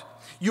apart.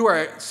 You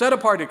are set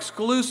apart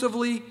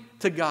exclusively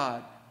to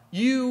God.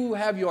 You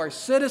have your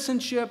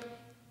citizenship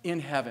in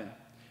heaven.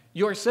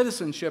 Your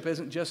citizenship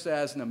isn't just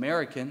as an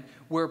American.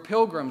 We're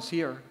pilgrims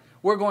here.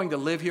 We're going to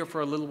live here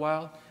for a little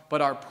while,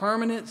 but our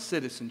permanent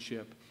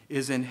citizenship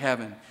is in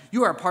heaven.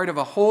 You are part of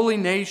a holy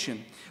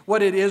nation. What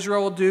did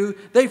Israel do?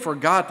 They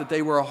forgot that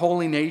they were a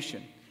holy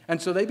nation, and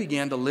so they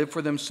began to live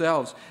for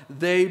themselves.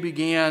 They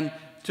began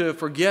to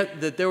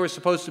forget that there was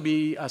supposed to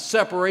be a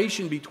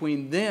separation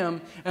between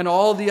them and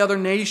all the other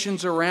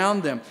nations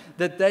around them,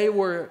 that they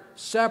were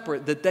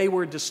separate, that they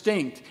were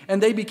distinct,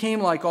 and they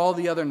became like all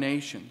the other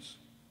nations.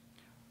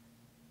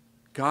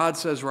 God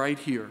says right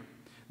here,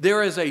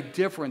 there is a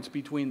difference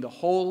between the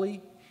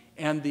holy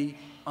and the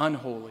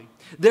unholy.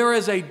 There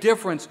is a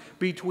difference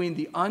between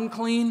the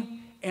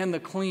unclean and the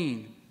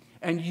clean.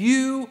 And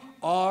you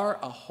are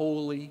a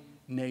holy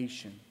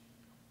nation.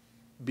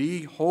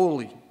 Be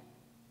holy.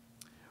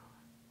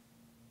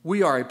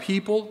 We are a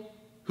people.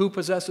 Who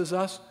possesses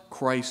us?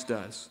 Christ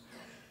does.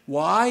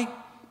 Why?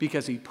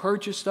 Because He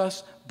purchased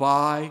us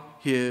by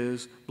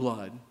His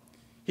blood.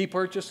 He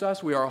purchased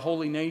us. We are a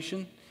holy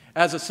nation.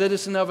 As a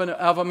citizen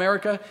of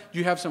America, do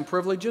you have some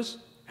privileges?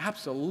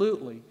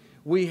 Absolutely.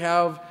 We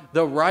have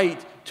the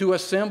right to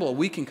assemble.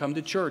 We can come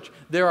to church.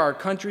 There are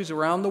countries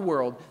around the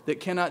world that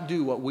cannot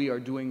do what we are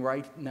doing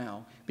right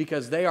now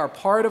because they are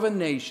part of a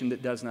nation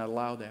that does not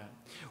allow that.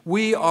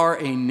 We are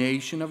a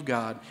nation of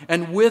God.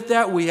 And with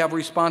that, we have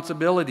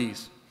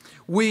responsibilities.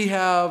 We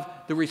have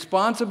the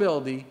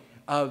responsibility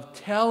of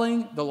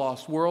telling the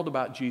lost world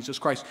about Jesus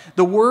Christ.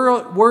 The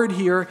word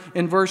here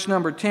in verse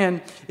number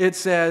 10, it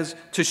says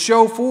to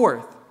show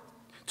forth.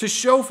 To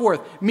show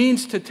forth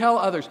means to tell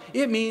others.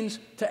 It means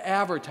to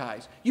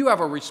advertise. You have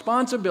a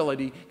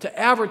responsibility to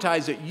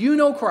advertise that you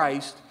know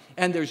Christ,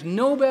 and there's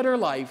no better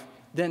life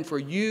than for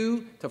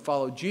you to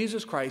follow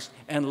Jesus Christ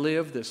and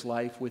live this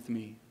life with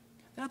me.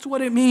 That's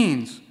what it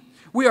means.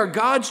 We are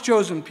God's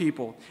chosen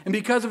people, and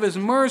because of His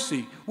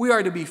mercy, we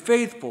are to be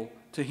faithful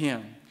to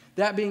Him.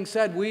 That being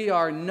said, we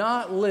are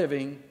not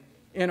living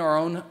in our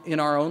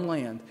own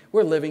land.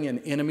 We're living in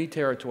enemy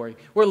territory.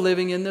 We're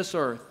living in this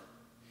earth,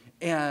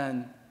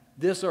 and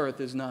this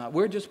earth is not.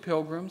 We're just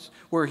pilgrims.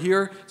 We're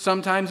here.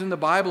 Sometimes in the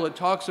Bible it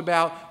talks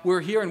about we're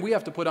here and we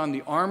have to put on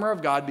the armor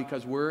of God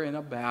because we're in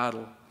a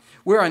battle.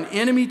 We're on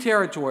enemy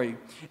territory,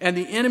 and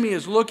the enemy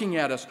is looking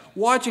at us,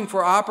 watching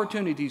for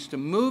opportunities to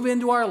move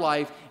into our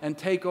life and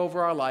take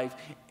over our life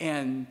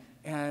and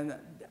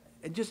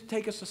just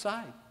take us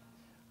aside.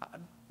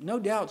 No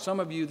doubt some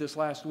of you this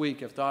last week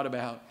have thought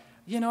about,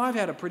 I've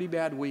had a pretty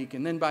bad week,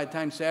 and then by the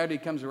time Saturday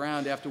comes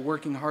around, after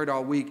working hard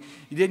all week,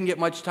 you didn't get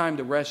much time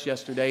to rest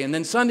yesterday, and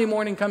then Sunday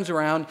morning comes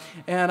around,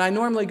 and I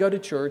normally go to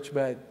church,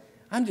 but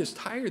I'm just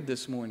tired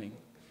this morning.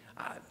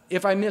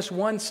 If I miss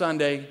one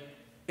Sunday,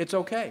 it's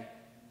okay.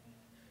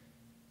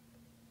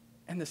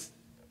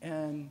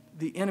 And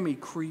the enemy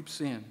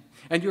creeps in.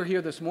 And you're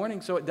here this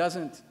morning, so it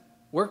doesn't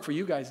work for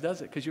you guys,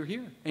 does it? Because you're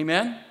here.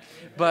 Amen?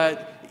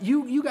 But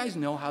you guys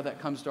know how that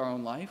comes to our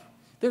own life.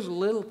 There's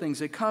little things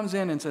that comes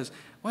in and says,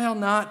 well,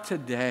 not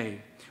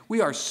today.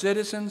 We are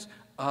citizens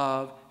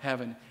of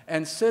heaven.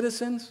 And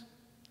citizens,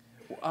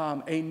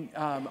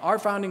 our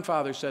founding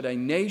father said, a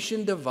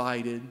nation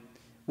divided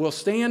will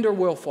stand or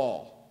will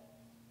fall.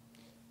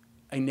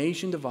 A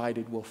nation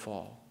divided will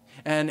fall.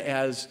 And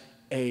as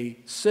a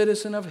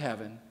citizen of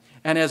heaven,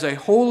 and as a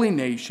holy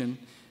nation,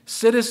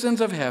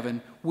 citizens of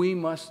heaven, we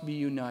must be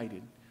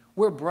united.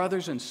 We're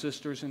brothers and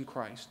sisters in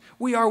Christ.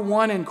 We are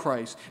one in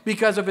Christ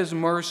because of His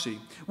mercy.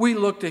 We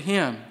look to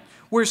Him.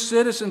 We're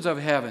citizens of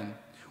heaven.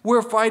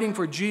 We're fighting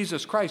for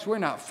Jesus Christ. We're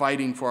not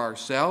fighting for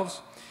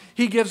ourselves.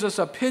 He gives us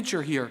a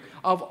picture here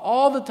of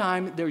all the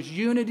time there's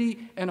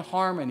unity and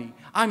harmony.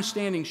 I'm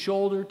standing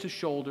shoulder to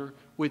shoulder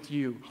with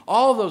you.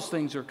 All those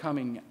things are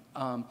coming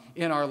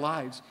in our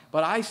lives.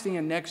 But I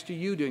stand next to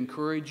you to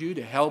encourage you,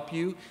 to help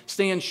you,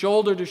 stand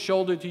shoulder to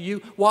shoulder to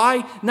you.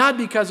 Why? Not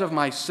because of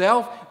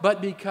myself,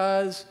 but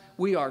because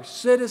we are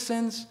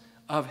citizens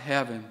of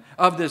heaven,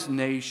 of this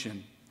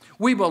nation.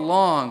 We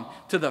belong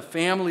to the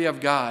family of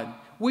God.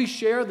 We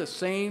share the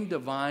same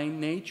divine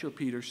nature,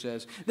 Peter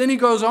says. Then he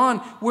goes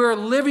on, we're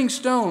living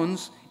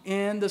stones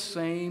in the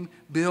same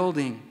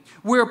building.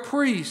 We're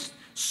priests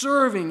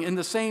serving in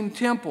the same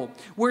temple.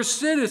 We're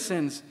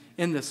citizens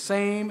in the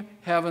same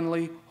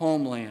heavenly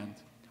homeland.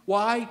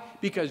 Why?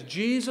 Because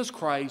Jesus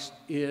Christ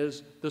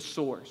is the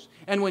source.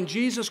 And when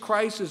Jesus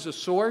Christ is the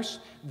source,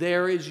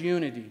 there is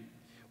unity.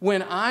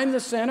 When I'm the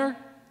center,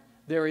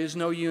 there is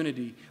no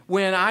unity.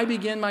 When I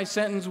begin my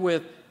sentence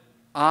with,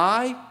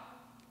 I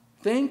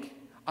think,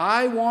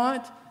 I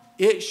want,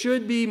 it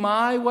should be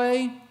my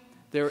way,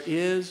 there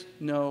is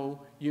no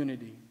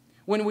unity.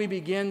 When we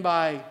begin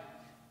by,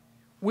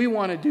 we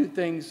want to do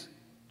things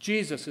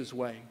Jesus'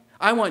 way.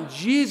 I want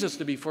Jesus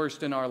to be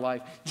first in our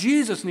life.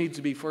 Jesus needs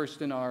to be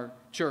first in our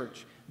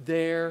church.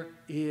 There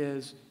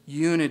is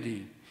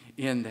unity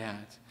in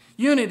that.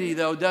 Unity,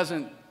 though,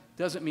 doesn't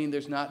mean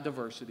there's not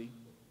diversity.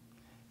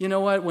 You know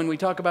what? When we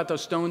talk about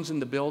those stones in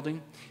the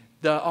building,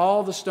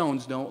 all the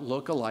stones don't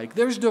look alike.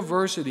 There's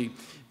diversity.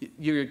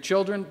 Your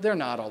children, they're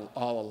not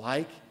all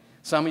alike.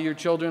 Some of your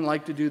children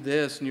like to do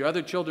this, and your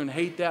other children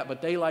hate that,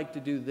 but they like to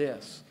do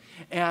this.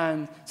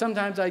 And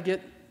sometimes I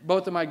get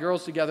both of my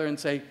girls together and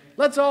say,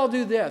 let's all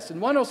do this. And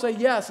one will say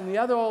yes, and the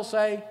other will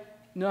say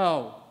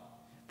no.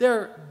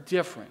 They're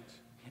different.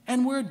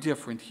 And we're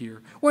different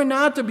here. We're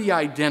not to be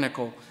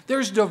identical.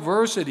 There's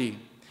diversity,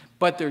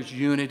 but there's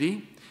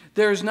unity.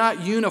 There's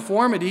not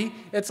uniformity.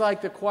 It's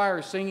like the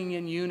choir singing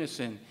in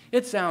unison.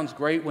 It sounds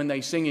great when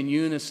they sing in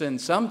unison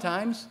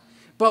sometimes,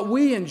 but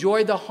we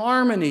enjoy the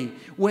harmony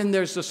when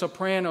there's the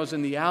sopranos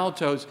and the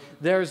altos,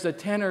 there's the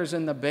tenors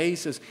and the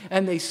basses,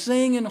 and they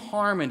sing in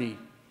harmony.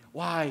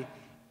 Why?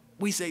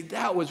 We say,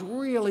 that was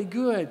really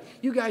good.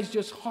 You guys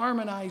just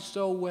harmonized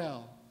so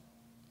well.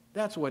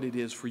 That's what it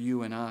is for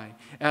you and I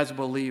as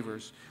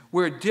believers.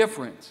 We're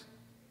different.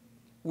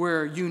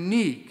 We're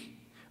unique,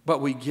 but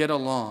we get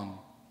along.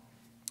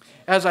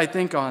 As I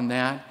think on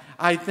that,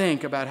 I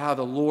think about how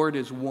the Lord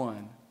is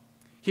one.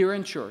 Here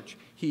in church,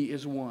 He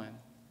is one.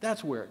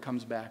 That's where it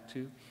comes back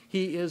to.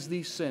 He is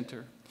the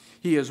center.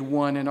 He is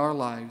one in our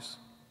lives.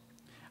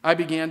 I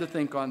began to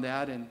think on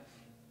that, and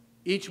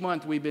each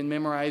month we've been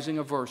memorizing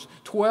a verse.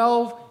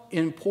 12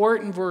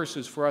 important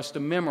verses for us to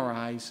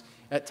memorize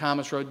at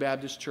Thomas Road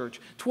Baptist Church.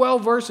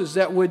 12 verses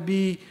that would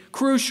be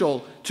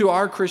crucial to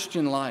our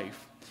Christian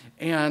life.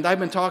 And I've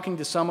been talking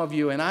to some of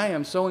you, and I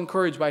am so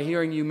encouraged by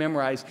hearing you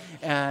memorize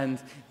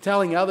and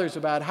telling others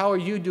about how are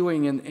you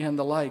doing and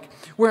the like.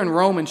 We're in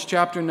Romans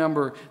chapter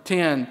number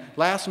 10.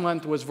 Last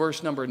month was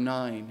verse number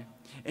 9,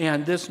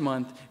 and this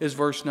month is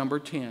verse number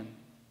 10.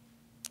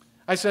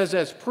 I says,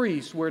 as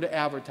priests, we're to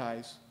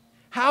advertise.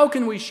 How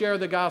can we share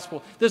the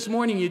gospel? This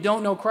morning you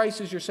don't know Christ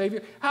as your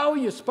Savior. How are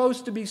you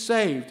supposed to be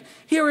saved?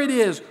 Here it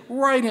is,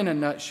 right in a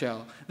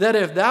nutshell, that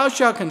if thou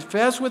shalt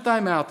confess with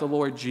thy mouth the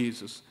Lord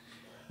Jesus,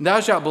 and thou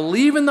shalt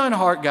believe in thine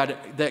heart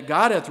that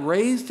God hath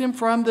raised him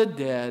from the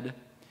dead,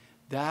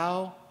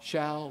 thou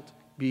shalt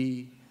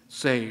be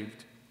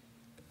saved.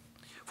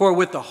 For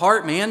with the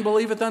heart man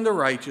believeth unto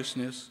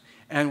righteousness,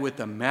 and with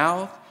the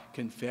mouth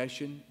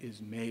confession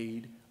is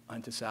made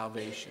unto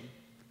salvation.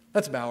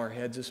 Let's bow our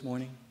heads this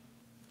morning.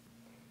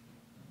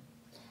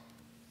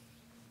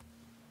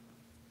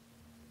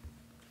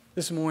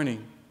 This morning,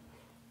 do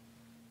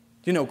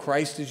you know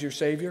Christ is your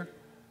Savior?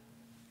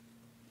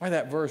 Why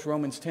that verse,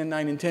 Romans 10,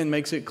 9, and 10,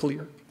 makes it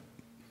clear.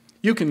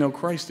 You can know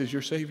Christ as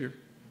your Savior.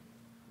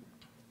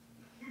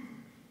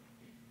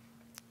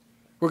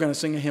 We're going to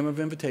sing a hymn of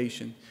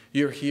invitation.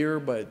 You're here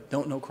but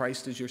don't know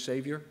Christ as your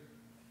Savior?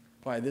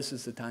 Why, this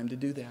is the time to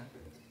do that.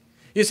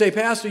 You say,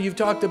 Pastor, you've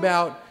talked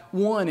about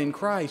one in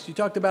Christ. You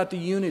talked about the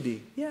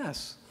unity.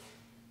 Yes.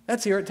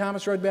 That's here at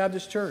Thomas Road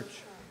Baptist Church.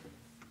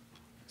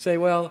 Say,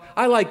 well,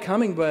 I like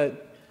coming,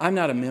 but I'm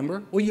not a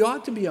member. Well, you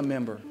ought to be a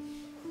member.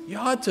 You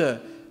ought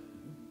to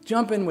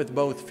jump in with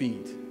both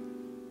feet.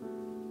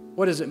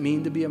 What does it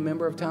mean to be a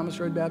member of Thomas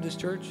Road Baptist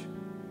Church?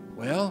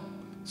 Well,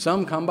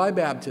 some come by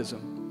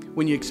baptism.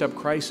 When you accept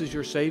Christ as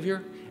your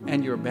Savior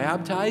and you're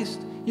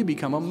baptized, you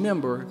become a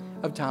member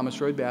of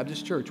Thomas Road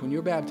Baptist Church when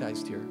you're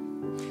baptized here.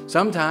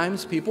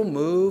 Sometimes people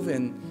move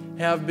and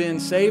have been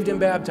saved and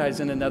baptized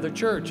in another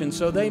church, and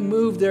so they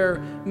move their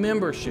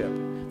membership.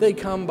 They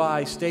come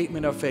by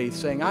statement of faith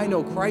saying, I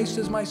know Christ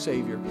is my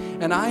Savior,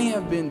 and I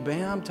have been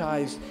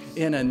baptized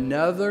in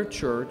another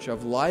church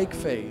of like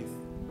faith,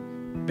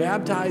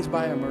 baptized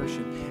by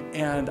immersion,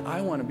 and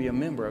I want to be a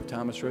member of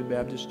Thomas Road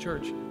Baptist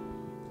Church.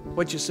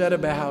 What you said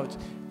about,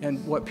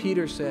 and what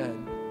Peter said,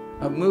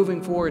 of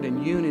moving forward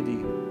in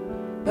unity,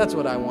 that's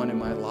what I want in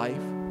my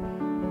life.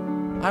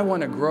 I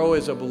want to grow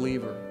as a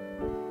believer.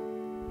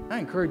 I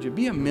encourage you,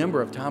 be a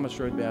member of Thomas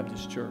Road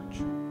Baptist Church.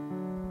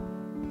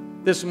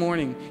 This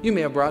morning, you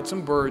may have brought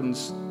some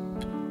burdens.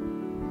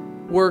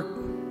 Work,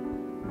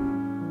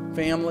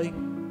 family,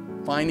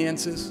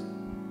 finances.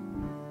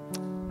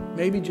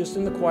 Maybe just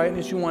in the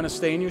quietness you want to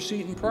stay in your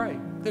seat and pray.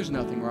 There's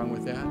nothing wrong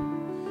with that.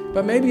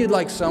 But maybe you'd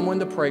like someone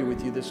to pray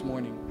with you this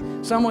morning.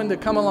 Someone to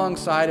come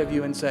alongside of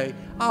you and say,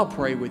 I'll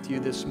pray with you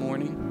this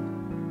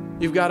morning.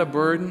 You've got a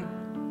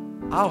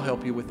burden. I'll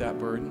help you with that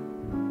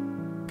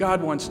burden.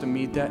 God wants to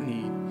meet that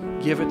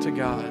need. Give it to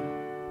God.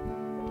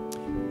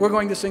 We're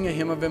going to sing a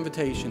hymn of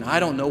invitation. I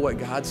don't know what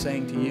God's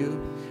saying to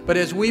you, but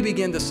as we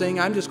begin to sing,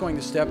 I'm just going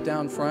to step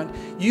down front.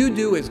 You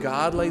do as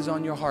God lays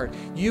on your heart.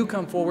 You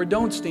come forward.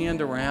 Don't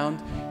stand around.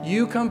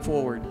 You come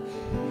forward,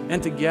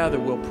 and together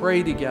we'll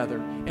pray together,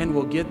 and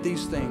we'll get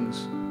these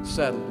things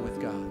settled with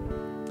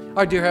God.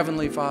 Our dear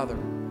Heavenly Father,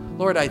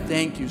 Lord, I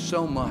thank you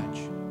so much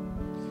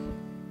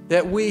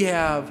that we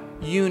have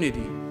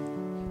unity,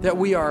 that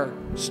we are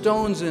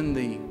stones in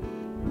the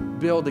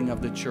building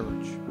of the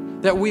church,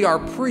 that we are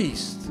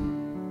priests,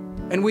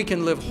 and we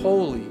can live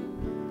holy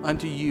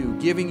unto you,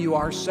 giving you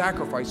our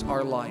sacrifice,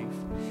 our life,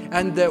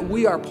 and that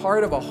we are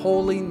part of a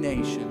holy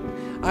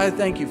nation. I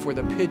thank you for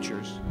the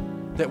pictures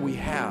that we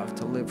have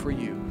to live for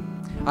you.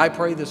 I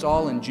pray this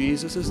all in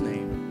Jesus'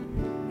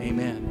 name.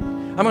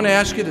 Amen. I'm going to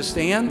ask you to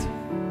stand.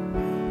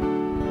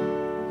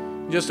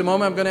 In just a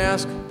moment, I'm going to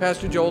ask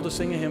Pastor Joel to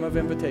sing a hymn of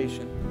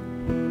invitation.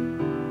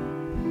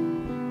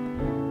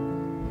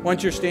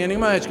 Once you're standing,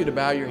 I'm going to ask you to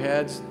bow your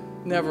heads.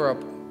 Never a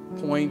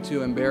point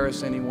to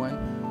embarrass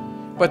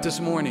anyone. But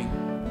this morning,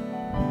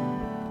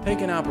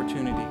 take an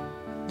opportunity.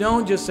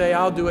 Don't just say,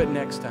 I'll do it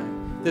next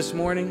time. This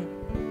morning,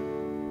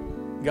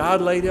 God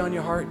laid it on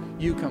your heart.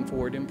 You come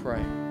forward and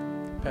pray.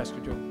 Pastor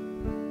Joel.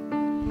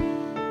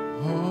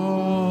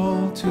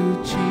 All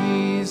to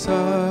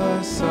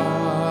Jesus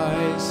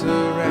I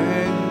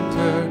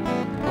surrender.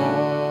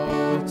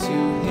 All to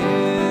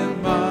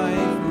Him I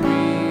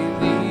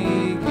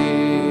freely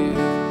give.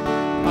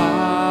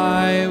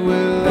 I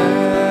will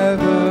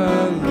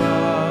ever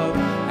love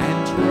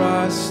and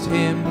trust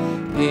Him.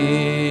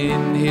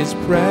 In His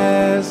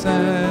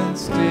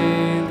presence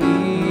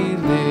daily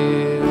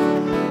live.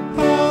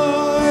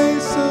 I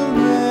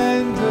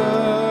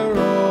surrender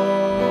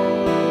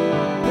all.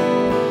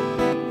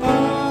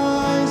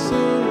 I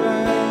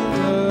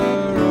surrender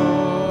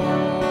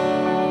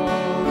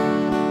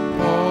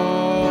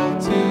all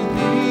to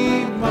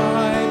Thee,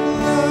 my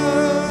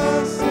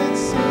blessed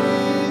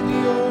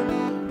Savior.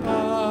 I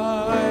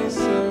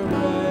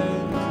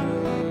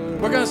surrender.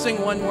 We're going to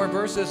sing one more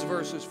verse. This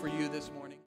verse is for you this morning.